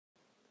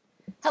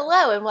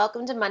Hello and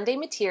welcome to Monday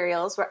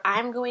Materials, where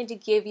I'm going to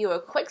give you a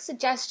quick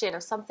suggestion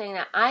of something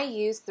that I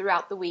use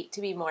throughout the week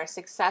to be more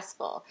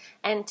successful.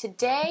 And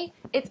today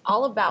it's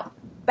all about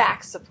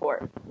back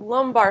support,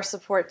 lumbar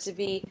support to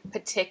be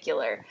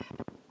particular.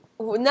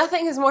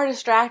 Nothing is more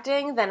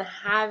distracting than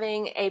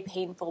having a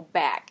painful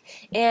back.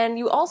 And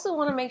you also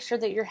want to make sure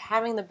that you're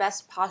having the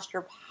best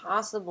posture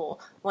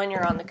possible when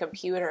you're on the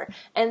computer.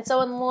 And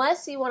so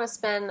unless you want to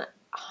spend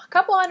a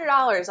couple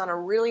 $100s on a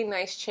really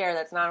nice chair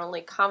that's not only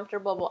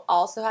comfortable but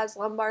also has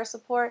lumbar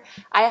support,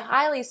 I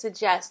highly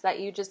suggest that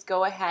you just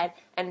go ahead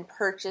and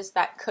purchase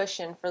that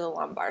cushion for the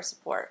lumbar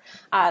support.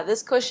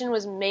 This cushion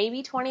was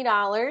maybe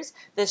 $20.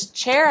 This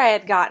chair I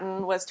had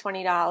gotten was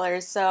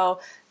 $20. So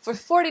for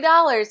 $40,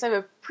 I have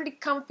a pretty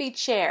comfy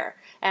chair.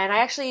 And I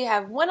actually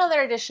have one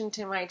other addition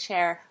to my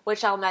chair,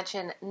 which I'll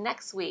mention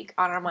next week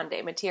on our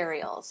Monday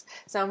Materials.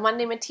 So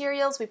Monday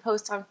Materials, we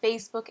post on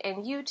Facebook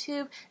and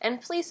YouTube, and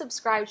please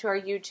subscribe to our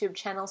YouTube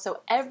channel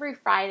so every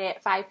Friday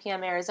at 5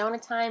 p.m. Arizona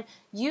time,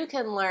 you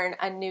can learn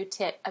a new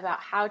tip about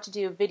how to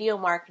do video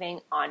marketing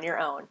on your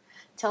own.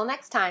 Till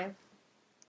next time.